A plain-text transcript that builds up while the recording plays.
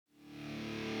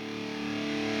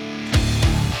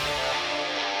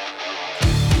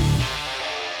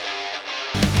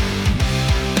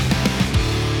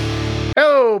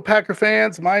Packer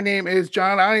fans. My name is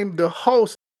John. I am the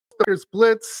host of Packers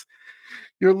Blitz.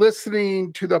 You're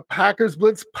listening to the Packers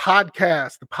Blitz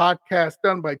podcast, the podcast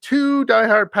done by two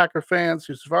diehard Packer fans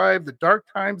who survived the dark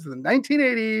times of the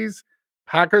 1980s,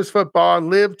 Packers football, and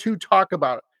live to talk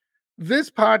about it. This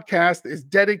podcast is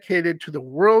dedicated to the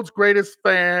world's greatest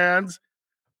fans,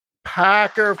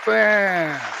 Packer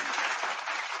fans.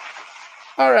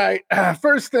 All right,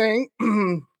 first thing,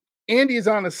 Andy's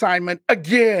on assignment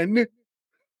again.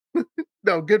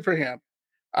 No, good for him.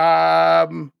 I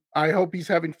hope he's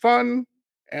having fun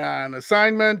on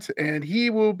assignment, and he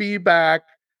will be back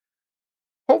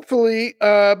hopefully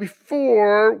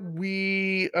before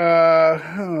we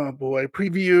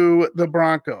preview the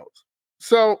Broncos.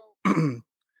 So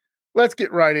let's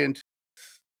get right into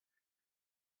this.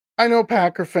 I know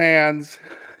Packer fans,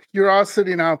 you're all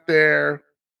sitting out there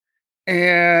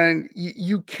and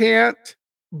you can't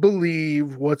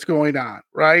believe what's going on,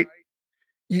 right?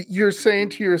 You're saying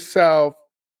to yourself,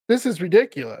 this is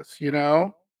ridiculous, you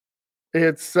know?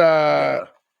 It's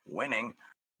winning.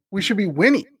 We should be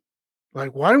winning.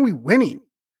 Like, why aren't we winning?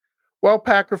 Well,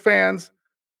 Packer fans,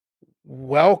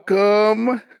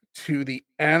 welcome to the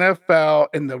NFL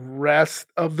and the rest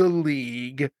of the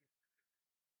league.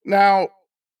 Now,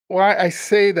 why I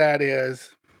say that is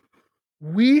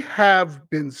we have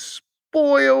been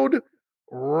spoiled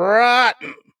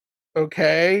rotten.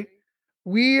 Okay.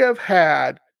 We have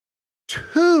had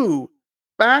two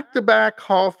back-to-back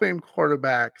Hall of Fame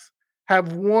quarterbacks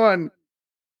have won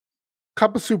a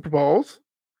couple Super Bowls.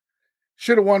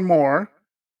 Should have won more,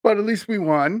 but at least we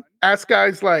won. Ask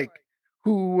guys like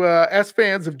as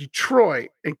fans of Detroit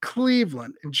and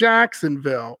Cleveland and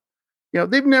Jacksonville,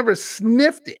 they've never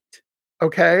sniffed it.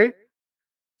 Okay.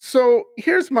 So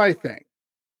here's my thing.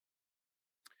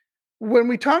 When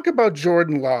we talk about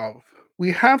Jordan Love,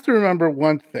 we have to remember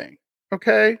one thing.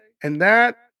 Okay. And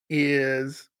that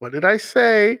is, what did I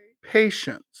say?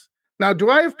 Patience. Now, do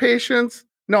I have patience?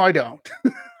 No, I don't.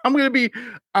 I'm going to be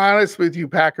honest with you,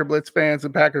 Packer Blitz fans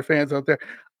and Packer fans out there.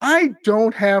 I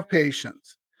don't have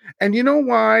patience. And you know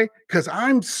why? Because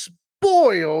I'm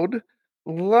spoiled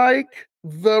like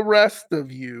the rest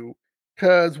of you.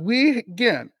 Because we,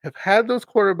 again, have had those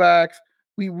quarterbacks.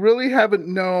 We really haven't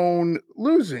known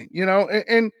losing,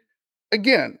 and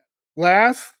again,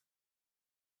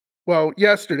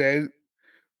 yesterday,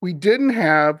 we didn't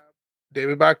have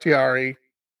David Bakhtiari.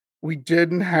 We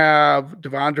didn't have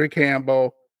Devondre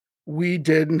Campbell. We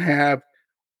didn't have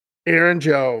Aaron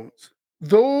Jones.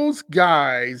 Those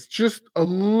guys just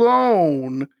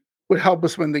alone would help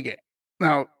us win the game.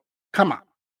 Now, come on.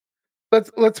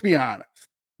 Let's be honest.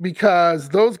 Because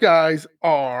those guys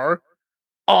are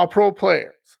all pro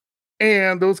players.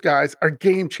 And those guys are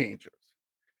game changers.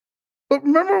 But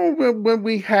remember when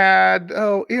we had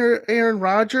Aaron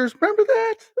Rodgers? Remember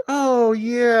that? Oh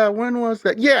yeah, when was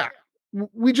that? Yeah,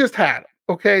 we just had him.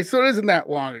 Okay, so it isn't that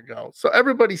long ago. So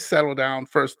everybody settle down.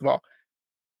 First of all,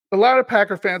 a lot of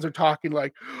Packer fans are talking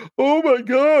like, "Oh my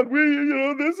God,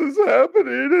 this is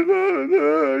happening."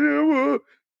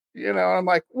 I'm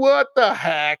like, what the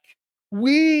heck?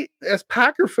 We as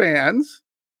Packer fans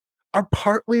are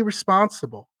partly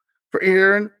responsible for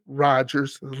Aaron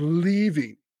Rodgers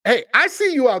leaving. Hey, I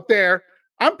see you out there.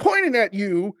 I'm pointing at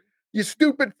you, you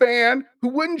stupid fan who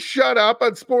wouldn't shut up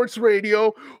on sports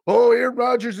radio. Oh, Aaron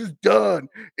Rodgers is done.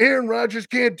 Aaron Rodgers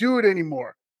can't do it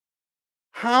anymore.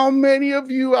 How many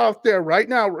of you out there right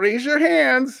now, raise your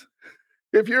hands.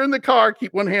 If you're in the car,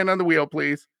 keep one hand on the wheel,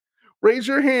 please. Raise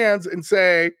your hands and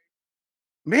say,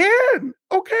 man,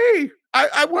 okay,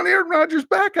 I want Aaron Rodgers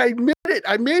back. I admit it.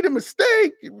 I made a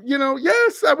mistake.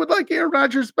 Yes, I would like Aaron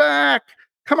Rodgers back.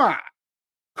 Come on.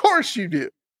 Of course you do.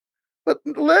 But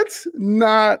let's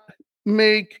not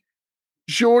make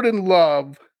Jordan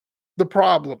Love the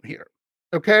problem here.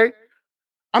 Okay?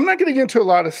 I'm not going to get into a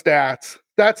lot of stats.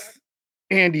 That's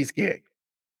Andy's gig.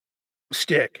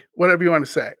 Stick, whatever you want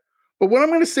to say. But what I'm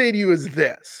going to say to you is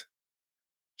this.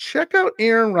 Check out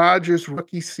Aaron Rodgers'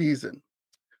 rookie season.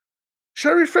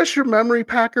 Should I refresh your memory,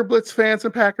 Packer Blitz fans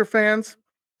and Packer fans?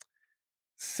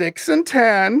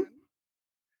 6-10.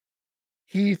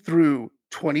 He threw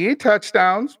 28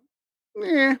 touchdowns.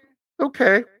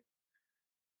 Okay.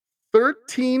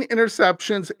 13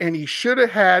 interceptions, and he should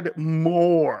have had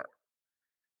more.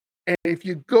 And if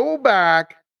you go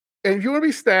back, and if you want to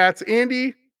be stats,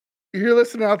 Andy, if you're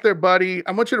listening out there, buddy,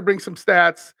 I want you to bring some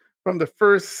stats from the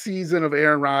first season of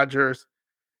Aaron Rodgers,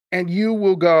 and you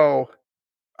will go,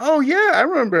 oh, yeah, I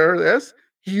remember this.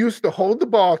 He used to hold the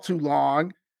ball too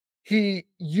long. He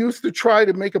used to try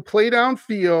to make a play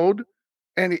downfield,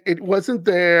 and it wasn't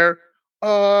there.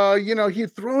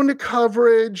 He'd throw into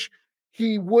coverage.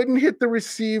 He wouldn't hit the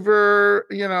receiver,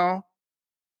 you know.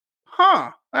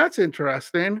 Huh, that's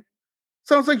interesting.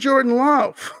 Sounds like Jordan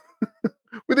Love,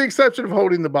 with the exception of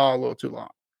holding the ball a little too long.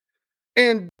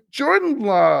 And Jordan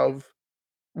Love,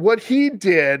 what he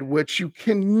did, which you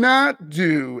cannot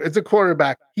do as a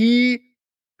quarterback, he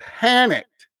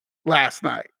panicked last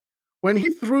night when he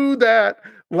threw that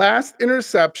last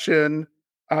interception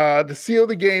to seal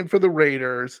the game for the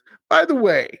Raiders. By the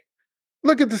way,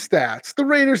 look at the stats. The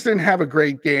Raiders didn't have a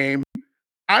great game.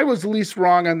 I was least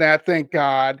wrong on that, thank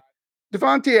God.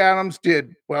 Devontae Adams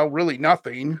did, well, really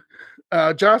nothing.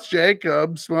 Josh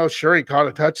Jacobs, well, sure, he caught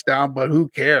a touchdown, but who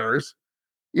cares?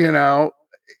 You know,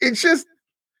 it's just,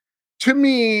 to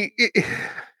me,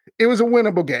 it was a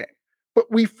winnable game.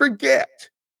 But we forget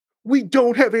we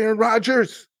don't have Aaron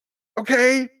Rodgers.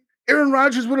 Okay? Aaron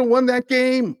Rodgers would have won that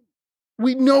game.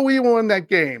 We know he won that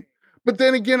game. But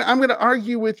then again, I'm going to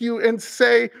argue with you and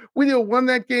say we would have won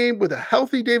that game with a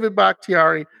healthy David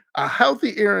Bakhtiari, a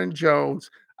healthy Aaron Jones,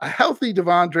 a healthy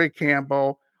Devondre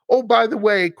Campbell. Oh, by the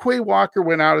way, Quay Walker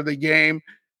went out of the game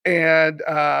and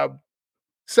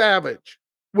Savage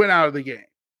went out of the game.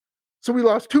 So we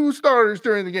lost 2 starters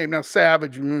during the game. Now,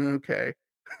 Savage, okay.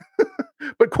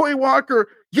 But Quay Walker,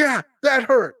 yeah, that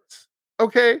hurts.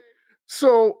 Okay.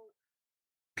 So,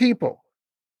 people,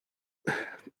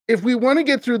 if we want to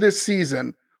get through this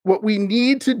season, what we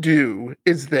need to do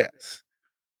is this.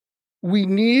 We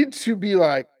need to be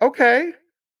like, okay,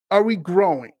 are we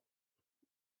growing?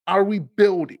 Are we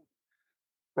building?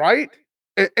 Right?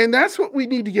 And that's what we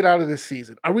need to get out of this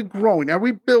season. Are we growing? Are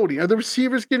we building? Are the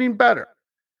receivers getting better?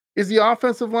 Is the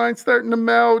offensive line starting to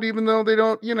meld, even though they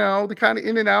don't, they kind of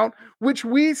in and out, which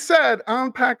we said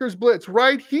on Packers Blitz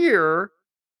right here,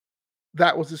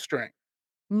 that was a strength.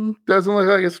 Doesn't look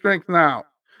like a strength now.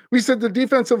 We said the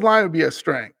defensive line would be a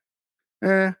strength.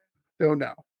 Don't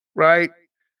know, right?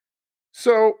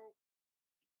 So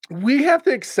we have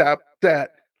to accept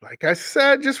that, like I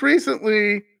said just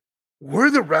recently,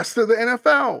 we're the rest of the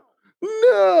NFL.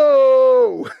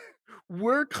 No,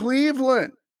 we're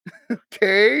Cleveland.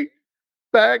 Okay.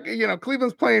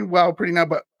 Cleveland's playing well pretty now,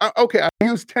 but okay, I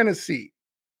use Tennessee.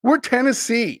 We're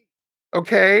Tennessee.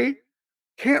 Okay.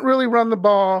 Can't really run the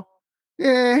ball.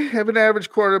 Have an average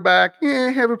quarterback.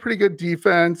 Have a pretty good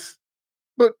defense.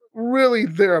 But really,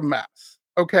 they're a mess.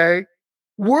 Okay.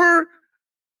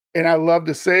 And I love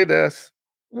to say this,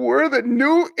 we're the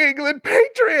New England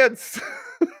Patriots.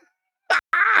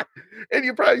 And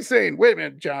you're probably saying, wait a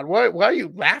minute, John, why are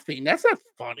you laughing? That's not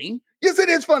funny. Yes, it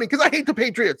is funny because I hate the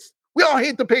Patriots. We all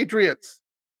hate the Patriots.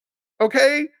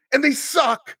 Okay. And they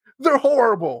suck. They're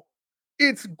horrible.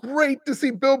 It's great to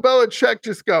see Bill Belichick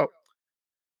just go,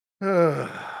 but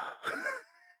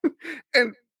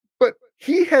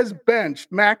he has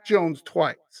benched Mac Jones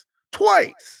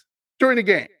twice during the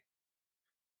game.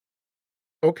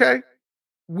 Okay.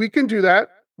 We can do that,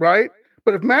 right?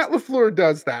 But if Matt Lafluer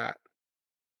does that,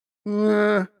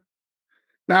 now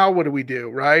what do we do,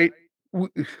 right?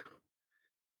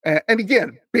 And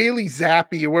again, Bailey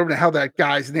Zappi or whatever the hell that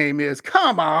guy's name is,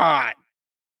 come on.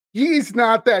 He's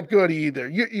not that good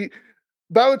either.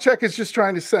 Belichick is just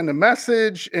trying to send a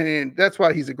message, and that's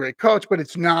why he's a great coach, but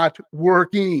it's not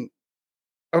working.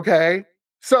 Okay?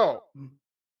 So,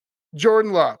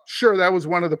 Jordan Love, sure, that was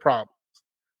one of the problems.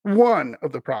 One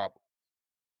of the problems.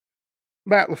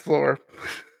 Matt LaFleur,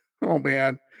 oh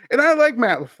man. And I like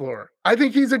Matt LaFleur. I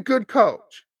think he's a good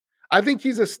coach. I think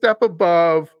he's a step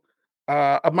above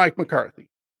a Mike McCarthy.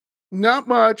 Not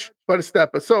much, but a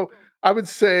step up. So I would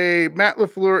say Matt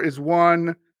LaFleur is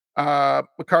 1,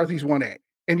 McCarthy's 1A.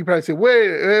 And you probably say,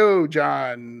 wait, oh,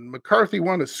 John, McCarthy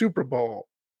won a Super Bowl.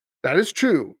 That is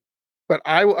true. But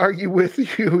I will argue with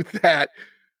you that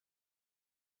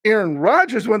Aaron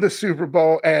Rodgers won the Super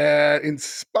Bowl in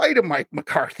spite of Mike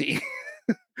McCarthy.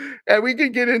 And we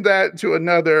can get into that to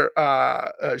another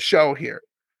show here.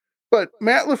 But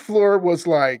Matt LaFleur was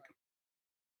like,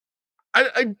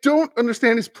 I don't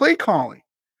understand his play calling.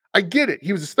 I get it.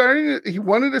 He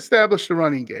wanted to establish the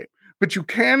running game, but you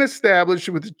can't establish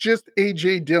it with just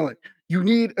A.J. Dillon. You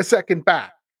need a second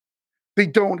back. They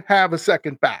don't have a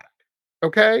second back.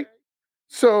 Okay?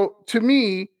 So to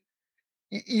me,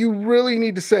 you really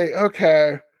need to say,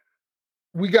 okay,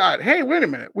 hey, wait a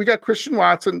minute. We got Christian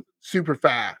Watson, super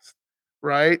fast,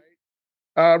 right?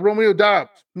 Romeo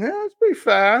Dobbs, yeah, it's pretty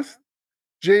fast.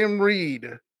 J.M. Reed,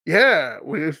 yeah,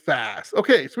 we're fast.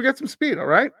 Okay, so we got some speed, all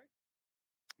right?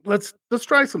 Let's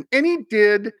try some. And he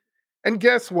did, and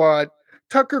guess what?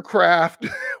 Tucker Kraft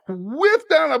whiffed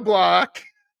down a block.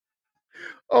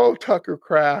 Oh, Tucker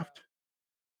Kraft.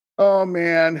 Oh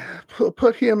man,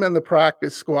 put him in the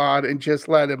practice squad and just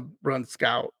let him run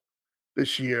scout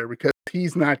this year because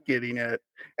He's not getting it.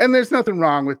 And there's nothing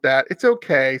wrong with that. It's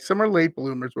okay. Some are late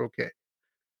bloomers, we're okay.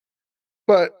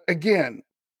 But again,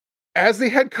 as the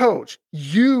head coach,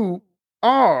 you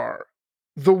are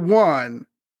the one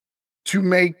to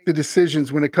make the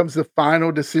decisions when it comes to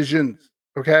final decisions,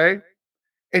 okay?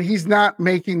 And he's not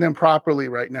making them properly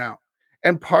right now.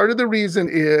 And part of the reason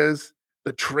is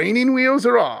the training wheels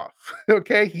are off,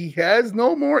 okay? He has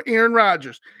no more Aaron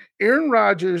Rodgers. Aaron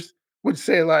Rodgers would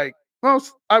say, like, well,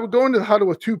 I would go into the huddle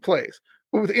with 2 plays.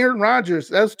 But with Aaron Rodgers,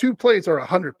 those 2 plays are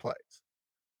 100 plays,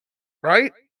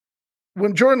 right?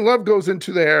 When Jordan Love goes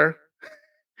into there,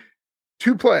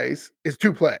 2 plays is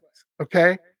 2 plays,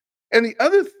 okay? And the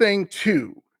other thing,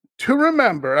 too, to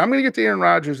remember, I'm going to get to Aaron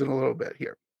Rodgers in a little bit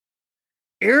here.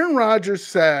 Aaron Rodgers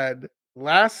said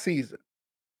last season,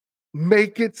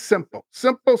 make it simple,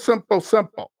 simple, simple,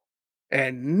 simple.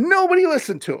 And nobody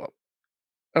listened to him.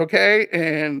 Okay.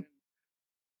 And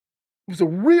it was a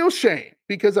real shame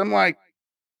because I'm like,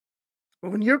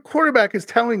 when your quarterback is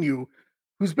telling you,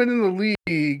 who's been in the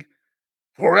league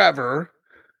forever,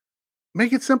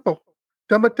 make it simple,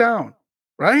 dumb it down,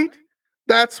 right?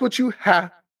 That's what you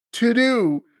have to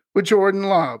do with Jordan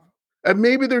Love. And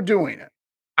maybe they're doing it.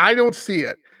 I don't see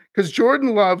it because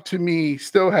Jordan Love to me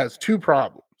still has 2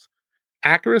 problems: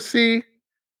 accuracy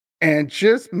and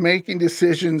just making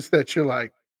decisions that you're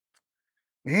like,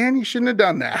 man, you shouldn't have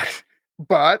done that.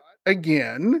 But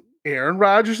again, Aaron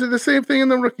Rodgers did the same thing in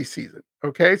the rookie season.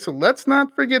 Okay. So let's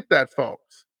not forget that,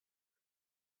 folks.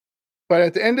 But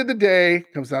at the end of the day,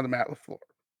 it comes down to Matt Lafluer.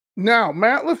 Now,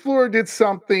 Matt Lafluer did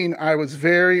something I was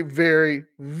very, very,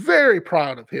 very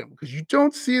proud of him because you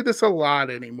don't see this a lot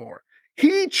anymore.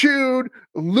 He chewed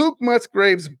Luke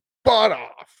Musgrave's butt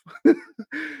off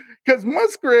because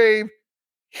Musgrave,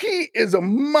 he is a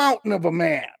mountain of a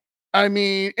man. I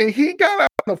mean, and he got out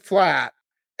on the flat,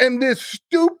 and this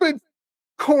stupid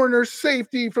corner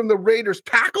safety from the Raiders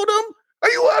tackled him. Are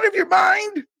you out of your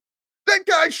mind? That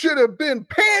guy should have been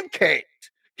pancaked.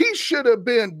 He should have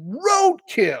been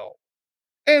roadkill.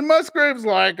 And Musgrave's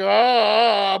like,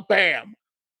 oh, bam.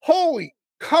 Holy,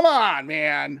 come on,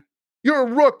 man. You're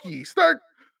a rookie. Start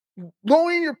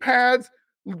lowering your pads,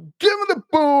 give him the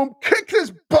boom, kick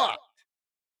his butt.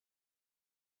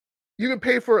 You can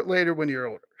pay for it later when you're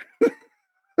older.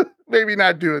 Maybe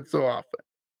not do it so often.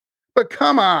 But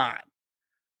come on.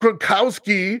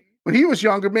 Gronkowski, when he was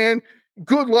younger, man,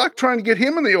 good luck trying to get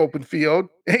him in the open field.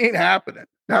 It ain't happening.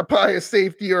 Not by a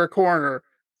safety or a corner.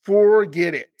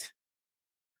 Forget it.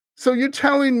 So you're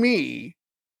telling me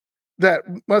that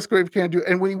Musgrave can't do it.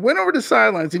 And when he went over to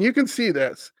sidelines, and you can see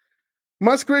this,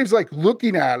 Musgrave's like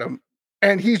looking at him,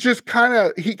 and he's just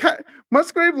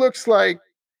Musgrave looks like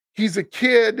he's a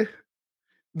kid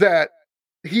that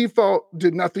he felt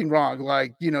did nothing wrong.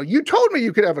 Like, you told me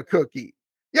you could have a cookie.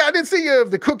 Yeah, I didn't see you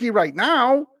have the cookie right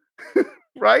now.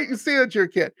 Right? You see that you're a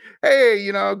kid. Hey,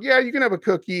 yeah, you can have a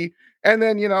cookie. And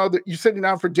then, you're sitting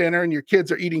down for dinner and your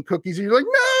kids are eating cookies. And you're like,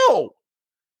 no,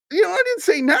 I didn't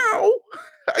say now.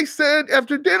 I said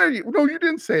after dinner. No, you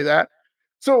didn't say that.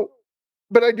 So,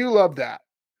 but I do love that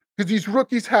because these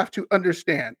rookies have to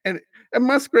understand. And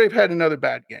Musgrave had another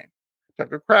bad game.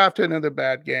 Tucker Kraft had another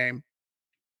bad game.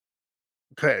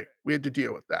 Okay, we had to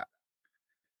deal with that.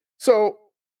 So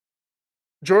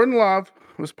Jordan Love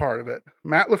was part of it.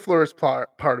 Matt Lafleur is part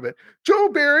of it. Joe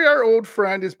Barry, our old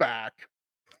friend, is back.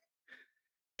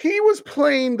 He was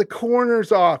playing the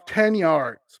corners off 10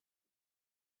 yards.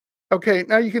 Okay,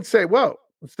 now you can say, whoa,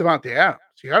 it's Davante Adams.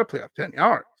 You got to play off 10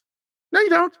 yards. No, you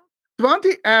don't.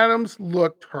 Davante Adams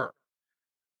looked hurt.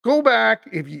 Go back,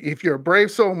 if you're a brave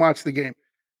soul and watch the game.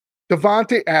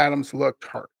 Davante Adams looked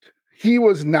hurt. He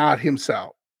was not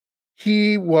himself.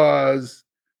 He was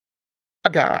a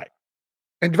guy.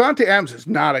 And Davante Adams is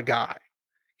not a guy.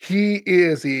 He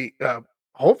is a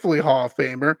hopefully Hall of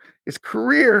Famer. His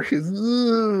career is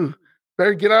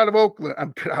better get out of Oakland.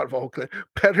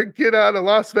 Better get out of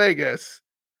Las Vegas,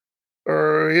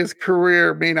 or his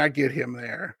career may not get him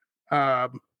there.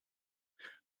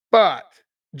 But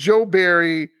Joe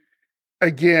Barry,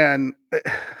 again,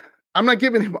 I'm not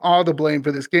giving him all the blame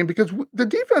for this game because the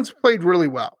defense played really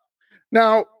well.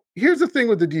 Now, here's the thing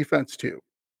with the defense, too.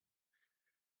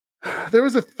 There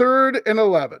was a 3rd and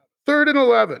 11. 3rd and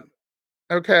 11.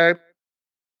 Okay.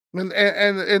 And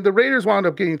the Raiders wound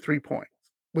up getting 3 points,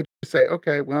 which you say,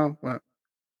 okay, well.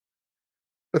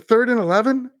 The 3rd and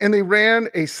 11, and they ran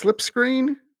a slip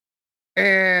screen.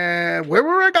 And where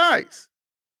were our guys?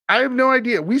 I have no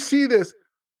idea. We see this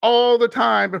all the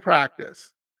time in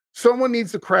practice. Someone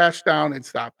needs to crash down and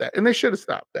stop that. And they should have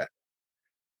stopped that.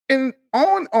 And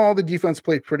all in all, the defense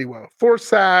played pretty well. 4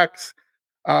 sacks.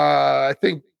 I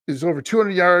think there's over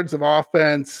 200 yards of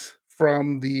offense,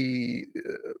 from the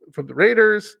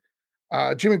Raiders.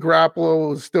 Jimmy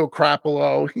Garoppolo is still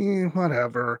Crappolo.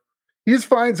 Whatever. He just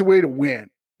finds a way to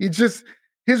win.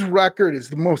 His record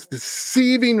is the most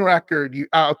deceiving record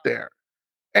out there.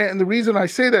 And the reason I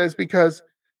say that is because,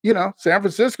 San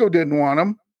Francisco didn't want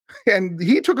him, and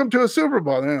he took him to a Super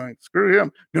Bowl. They're like, screw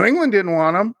him. New England didn't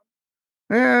want him.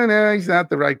 No, he's not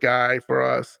the right guy for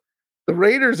us. The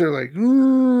Raiders are like,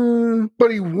 but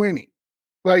he's winning.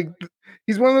 Like,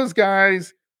 he's one of those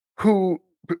guys who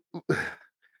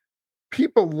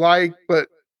people like, but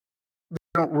they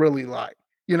don't really like.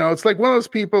 It's like one of those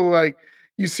people like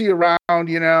you see around,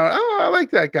 oh, I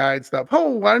like that guy and stuff. Oh,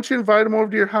 why don't you invite him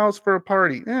over to your house for a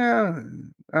party? Yeah,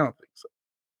 I don't think so.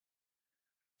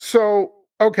 So,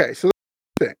 okay, so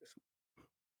things.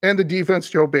 And the defense,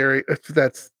 Joe Barry,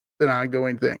 that's an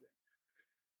ongoing thing.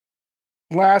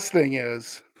 Last thing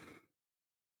is,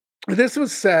 this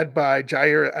was said by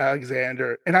Jair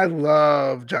Alexander, and I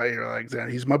love Jair Alexander.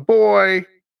 He's my boy.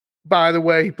 By the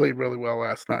way, he played really well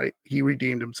last night. He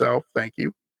redeemed himself. Thank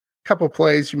you. Couple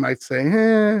plays you might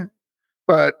say,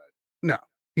 but no,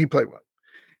 he played well.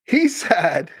 He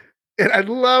said, and I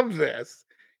love this.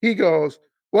 He goes,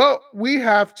 well, we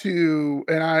have to,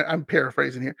 and I'm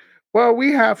paraphrasing here. Well,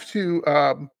 we have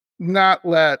to not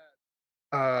let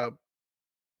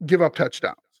give up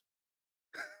touchdowns.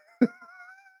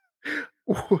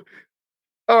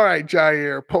 All right,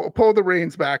 Jair, pull the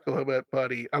reins back a little bit,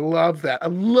 buddy. I love that. I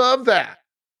love that.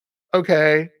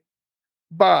 Okay.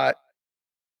 But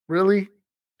really,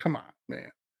 come on,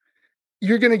 man.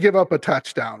 You're going to give up a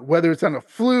touchdown, whether it's on a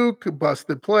fluke,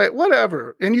 busted play,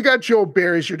 whatever. And you got Joe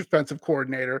Barry as your defensive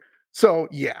coordinator. So,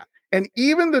 yeah. And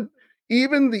even the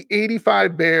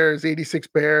 85 Bears, 86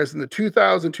 Bears, and the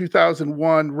 2000,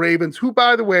 2001 Ravens, who,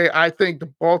 by the way, I think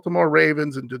the Baltimore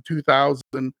Ravens and the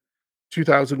 2000,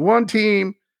 2001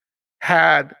 team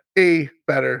had a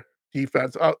better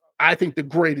defense. I think the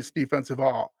greatest defense of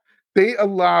all. They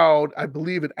allowed, I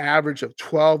believe, an average of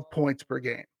 12 points per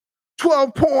game.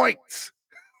 12 points.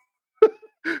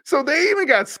 So they even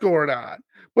got scored on.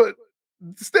 But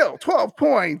still, 12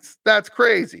 points, that's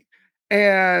crazy.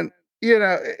 And,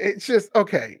 it's just,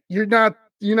 okay, you're not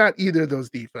either of those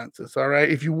defenses, all right?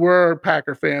 If you were,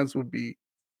 Packer fans would be,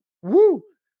 woo,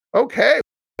 okay,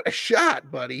 a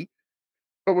shot, buddy.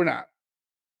 But we're not.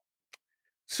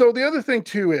 So the other thing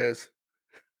too is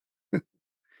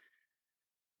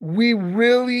we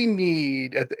really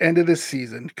need at the end of this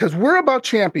season, because we're about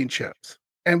championships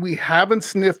and we haven't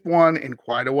sniffed one in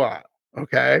quite a while.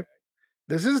 Okay.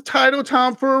 This is Title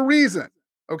Town for a reason.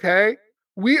 Okay.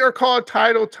 We are called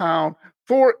Title Town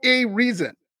for a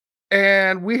reason.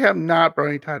 And we have not brought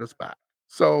any titles back.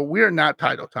 So we are not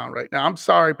Title Town right now. I'm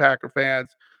sorry, Packer fans,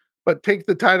 but take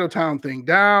the Title Town thing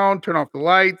down, turn off the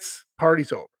lights,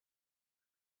 party's over.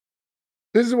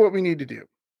 This is what we need to do.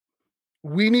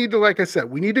 We need to, like I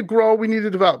said, we need to grow, we need to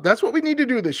develop. That's what we need to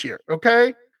do this year,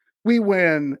 okay? We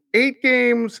win 8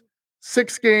 games,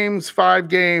 6 games, 5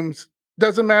 games.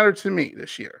 Doesn't matter to me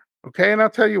this year, okay? And I'll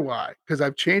tell you why, because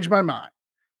I've changed my mind.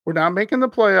 We're not making the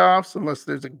playoffs unless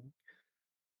there's a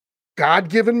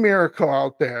God-given miracle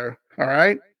out there, all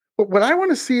right? But what I want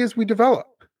to see is we develop.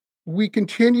 We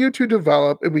continue to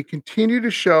develop and we continue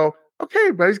to show, okay,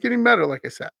 everybody's getting better, like I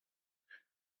said.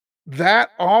 That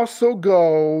also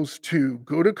goes to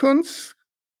Gutekunst.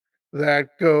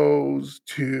 That goes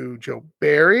to Joe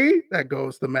Barry. That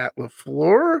goes to Matt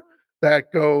Lafluer.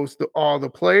 That goes to all the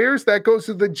players. That goes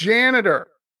to the janitor.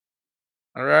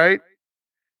 All right.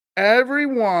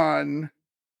 Everyone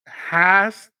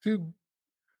has to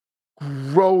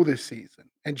grow this season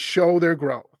and show their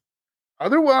growth.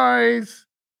 Otherwise,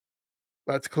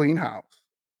 let's clean house.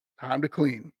 Time to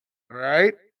clean. All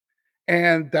right.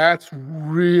 And that's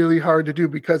really hard to do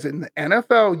because in the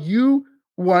NFL, you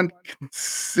want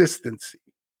consistency.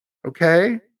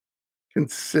 Okay?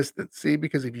 Consistency.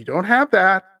 Because if you don't have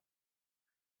that,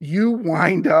 you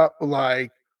wind up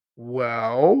like,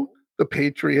 well, the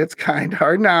Patriots kind of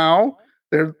are now.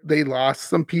 They lost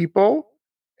some people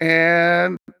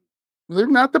and they're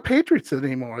not the Patriots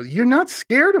anymore. You're not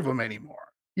scared of them anymore.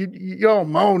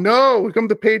 Oh no, here come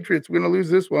the Patriots. We're going to lose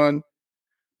this one.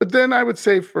 But then I would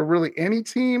say for really any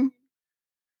team,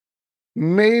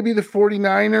 maybe the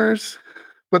 49ers,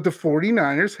 but the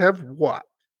 49ers have what?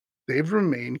 They've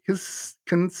remained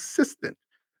consistent.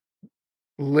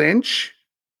 Lynch,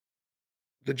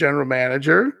 the general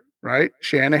manager, right?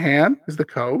 Shanahan is the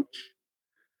coach.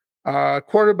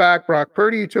 Quarterback Brock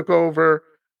Purdy took over.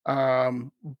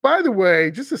 By the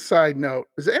way, just a side note,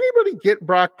 does anybody get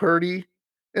Brock Purdy?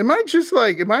 Am I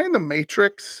in the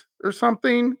Matrix or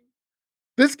something?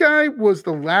 This guy was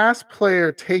the last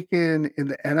player taken in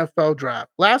the NFL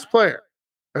draft. Last player.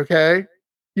 Okay.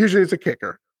 Usually it's a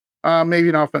kicker, maybe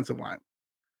an offensive line.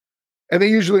 And they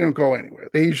usually don't go anywhere.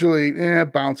 They usually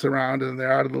bounce around and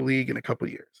they're out of the league in a couple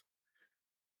of years.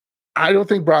 I don't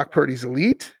think Brock Purdy's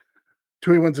elite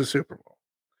till he wins a Super Bowl.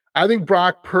 I think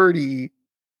Brock Purdy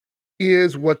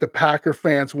is what the Packer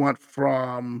fans want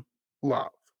from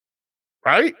Love,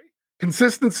 right?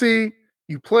 Consistency,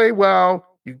 you play well,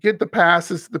 you get the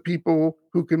passes to the people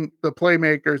who can, the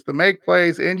playmakers, to make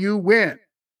plays, and you win.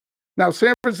 Now,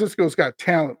 San Francisco's got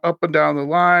talent up and down the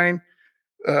line.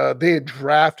 They had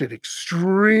drafted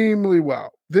extremely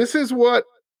well. This is what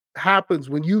happens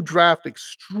when you draft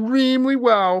extremely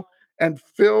well and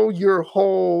fill your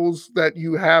holes that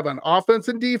you have on offense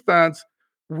and defense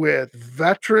with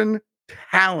veteran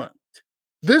talent.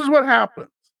 This is what happens.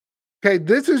 Okay,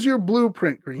 this is your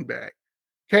blueprint, Green Bay.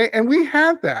 Okay, and we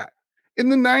had that in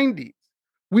the 90s.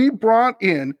 We brought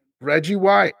in Reggie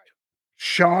White,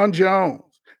 Sean Jones,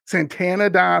 Santana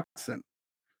Dotson.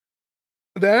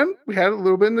 Then we had a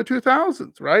little bit in the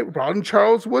 2000s, right? We brought in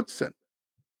Charles Woodson,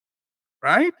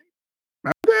 right?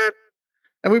 Remember that?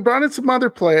 And we brought in some other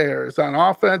players on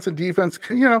offense and defense,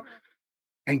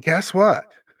 and guess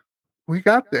what? We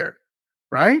got there,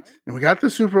 right? And we got the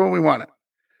Super Bowl, we won it.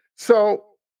 So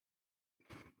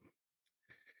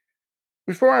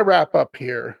before I wrap up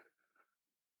here,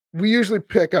 we usually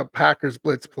pick up Packers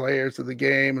Blitz players of the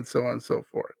game and so on and so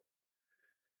forth.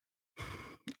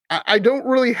 I don't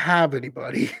really have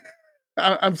anybody.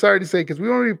 I'm sorry to say, because we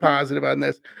want to be positive on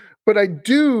this, but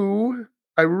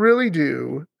I really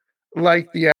do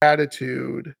like the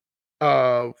attitude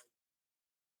of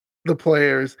the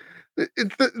players.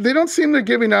 They don't seem they're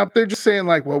giving up. They're just saying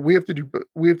like, well, we have to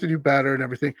do better and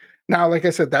everything. Now, like I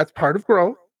said, that's part of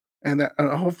growth, and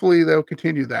hopefully they'll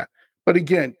continue that. But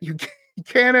again, you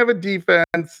can't have a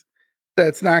defense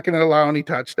that's not going to allow any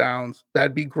touchdowns.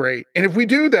 That'd be great. And if we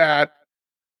do that,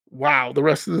 wow, the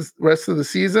rest of the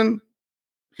season,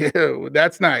 yeah,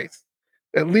 that's nice.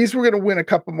 At least we're going to win a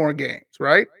couple more games,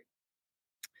 right?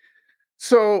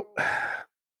 So,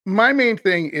 my main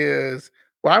thing is,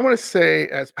 well, I want to say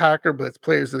as Packer Blitz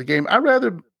players of the game, I'm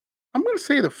going to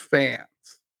say the fans.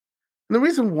 And the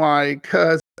reason why,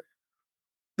 because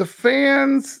the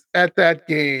fans at that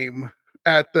game,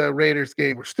 at the Raiders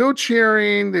game, were still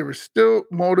cheering. They were still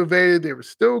motivated. They were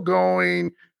still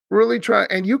going, really trying.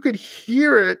 And you could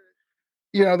hear it,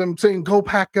 them saying, "Go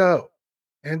Pack, go."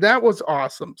 And that was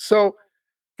awesome. So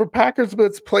for Packers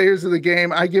Blitz players of the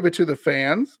game, I give it to the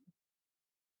fans.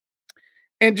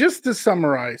 And just to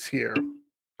summarize here,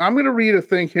 I'm going to read a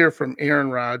thing here from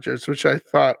Aaron Rodgers, which I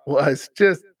thought was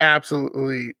just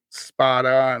absolutely spot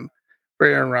on for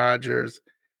Aaron Rodgers.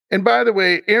 And by the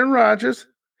way, Aaron Rodgers,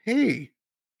 hey,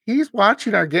 he's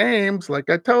watching our games, like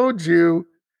I told you.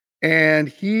 And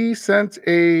he sent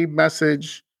a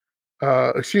message,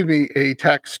 a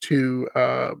text to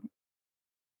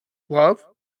Love,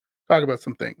 talk about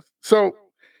some things. So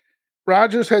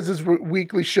Rodgers has his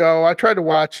weekly show. I try to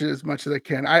watch it as much as I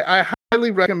can. I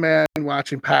highly recommend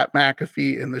watching Pat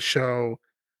McAfee in the show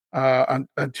on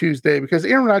Tuesday, because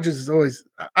Aaron Rodgers is always,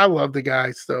 I love the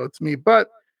guy, so it's me, but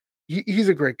he's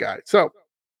a great guy. So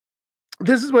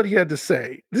this is what he had to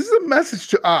say. This is a message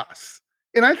to us.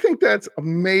 And I think that's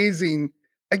amazing.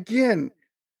 Again,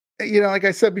 like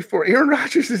I said before, Aaron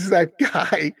Rodgers is that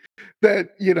guy that,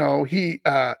 he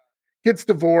gets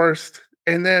divorced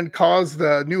and then calls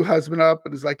the new husband up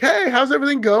and is like, "Hey, how's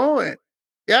everything going?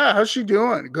 Yeah, how's she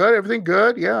doing? Good, everything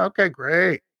good? Yeah, okay,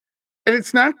 great." And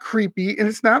it's not creepy and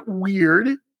it's not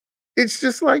weird. It's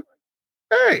just like,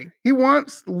 hey, he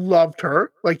once loved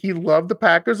her, like he loved the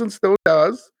Packers and still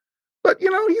does. But he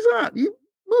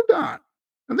moved on.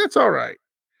 And that's all right.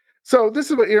 So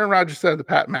this is what Aaron Rodgers said on the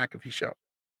Pat McAfee show.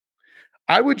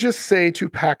 "I would just say to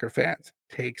Packer fans,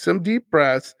 take some deep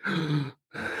breaths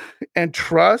and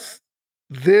trust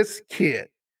this kid.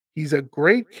 He's a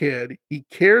great kid. He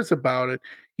cares about it.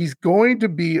 He's going to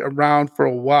be around for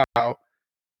a while,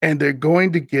 and they're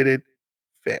going to get it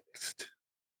fixed."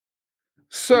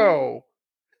 So,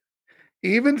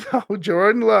 even though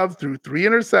Jordan Love threw 3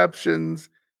 interceptions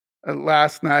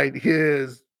last night,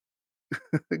 his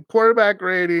quarterback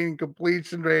rating,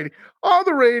 completion rating, all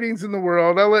the ratings in the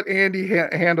world, I'll let Andy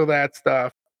handle that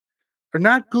stuff, are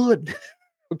not good,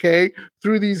 okay,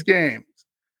 through these games.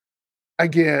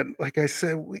 Again, like I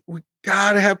said, we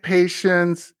got to have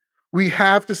patience. We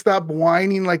have to stop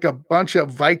whining like a bunch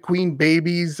of Queen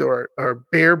babies or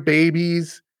bear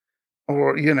babies,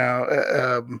 or,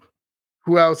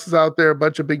 who else is out there? A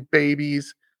bunch of big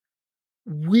babies.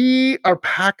 We are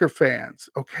Packer fans,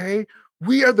 okay?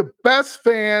 We are the best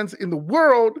fans in the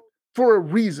world for a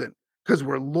reason because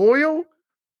we're loyal.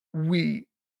 We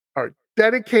are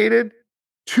dedicated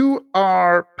to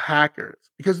our Packers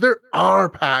because they're our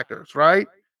Packers, right?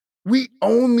 We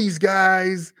own these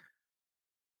guys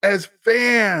as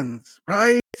fans,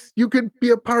 right? You could be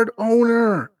a part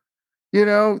owner.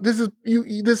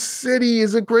 This city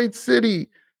is a great city.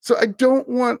 So I don't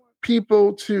want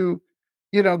people to,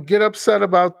 get upset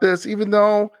about this, even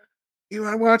though,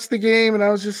 I watched the game and I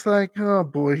was just like, oh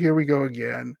boy, here we go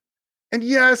again. And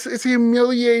yes, it's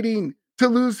humiliating to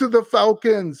lose to the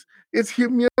Falcons. It's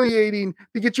humiliating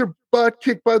to get your butt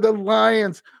kicked by the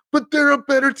Lions, but they're a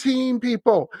better team,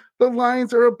 people. The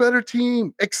Lions are a better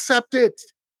team. Accept it.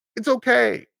 It's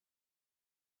okay.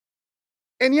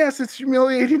 And yes, it's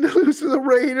humiliating to lose to the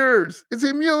Raiders. It's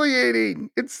humiliating.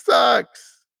 It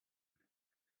sucks.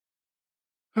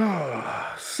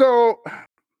 So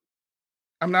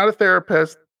I'm not a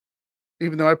therapist,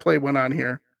 even though I play one on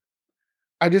here.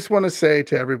 I just want to say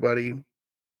to everybody,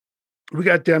 we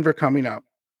got Denver coming up.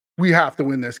 We have to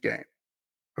win this game.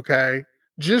 Okay.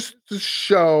 Just to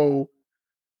show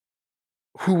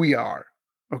who we are.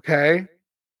 Okay.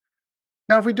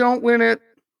 Now, if we don't win it,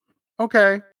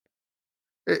 okay.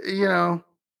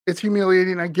 It's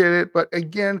humiliating. I get it. But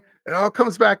again, it all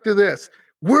comes back to this.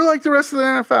 We're like the rest of the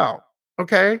NFL.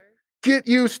 Okay. Get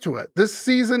used to it. This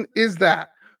season is that.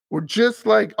 We're just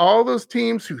like all those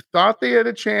teams who thought they had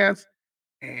a chance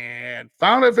and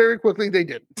found out very quickly they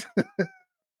didn't.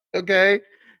 Okay.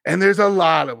 And there's a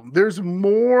lot of them. There's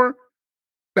more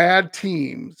bad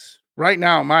teams right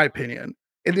now, in my opinion,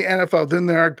 in the NFL than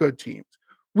there are good teams.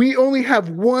 We only have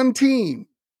one team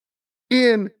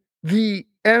in the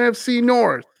NFC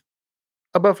North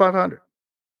above 500.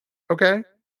 Okay.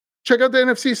 Check out the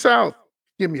NFC South.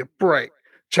 Give me a break.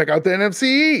 Check out the NFC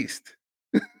East.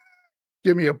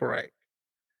 Give me a break.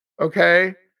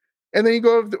 Okay. And then you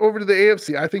go over to the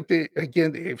AFC. I think the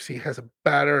AFC has a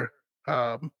better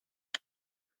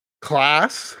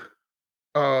class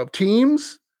of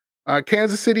teams.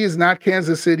 Kansas City is not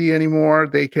Kansas City anymore.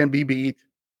 They can be beat.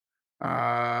 But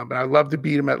I love to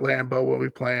beat them at Lambeau when we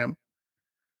play them.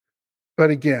 But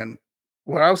again,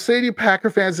 what I'll say to you, Packer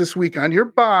fans, this week on your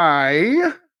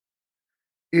bye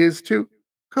is to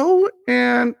go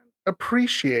and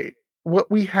appreciate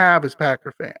what we have as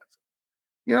Packer fans.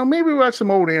 Maybe watch some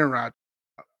old Aaron Rodgers.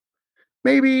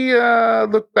 Maybe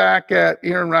look back at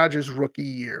Aaron Rodgers' rookie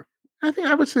year. I think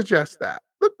I would suggest that.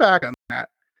 Look back on that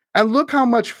and look how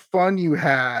much fun you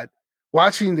had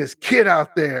watching this kid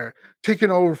out there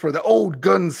taking over for the old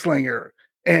gunslinger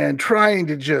and trying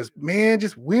to just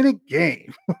win a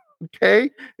game.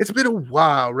 Okay. It's been a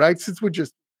while, right? Since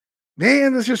let's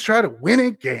just try to win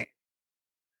a game.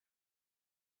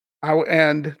 I will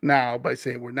end now by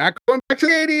saying we're not going back to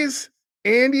the 80s.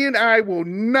 Andy and I will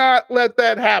not let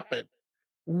that happen.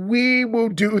 We will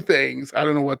do things. I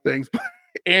don't know what things, but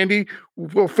Andy,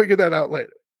 we'll figure that out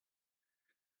later.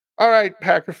 All right,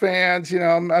 Packer fans,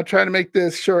 I'm trying to make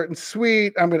this short and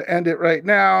sweet. I'm going to end it right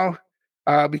now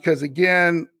because,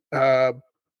 again, not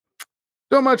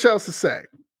much else to say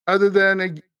other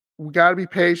than we got to be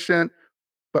patient,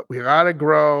 but we got to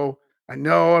grow. I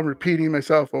know I'm repeating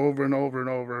myself over and over and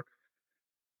over,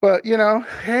 but,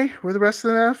 hey, we're the rest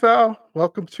of the NFL.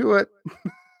 Welcome to it.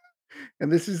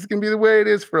 And this is going to be the way it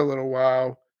is for a little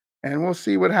while. And we'll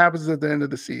see what happens at the end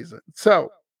of the season.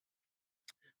 So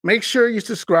make sure you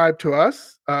subscribe to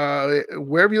us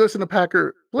wherever you listen to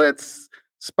Packer Blitz,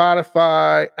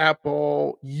 Spotify,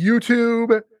 Apple,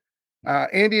 YouTube.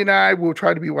 Andy and I will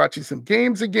try to be watching some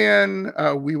games again.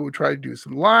 We will try to do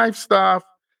some live stuff.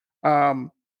 I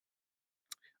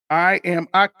am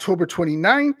October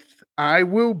 29th. I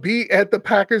will be at the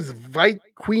Packers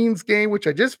Queens game, which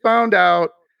I just found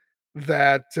out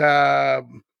that the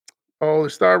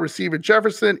star receiver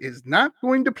Jefferson is not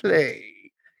going to play.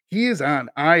 He is on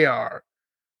IR.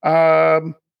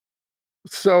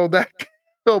 So that,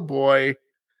 oh boy,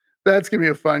 that's gonna be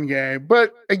a fun game.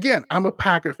 But again, I'm a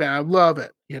Packer fan. I love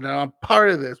it. I'm part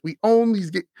of this. We own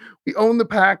we own the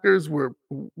Packers.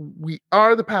 We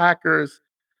are the Packers.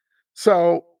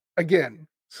 So again,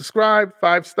 subscribe,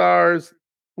 5 stars,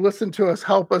 listen to us,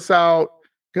 help us out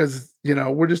because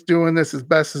we're just doing this as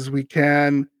best as we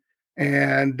can.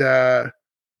 And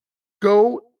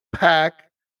go Pack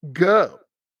Go.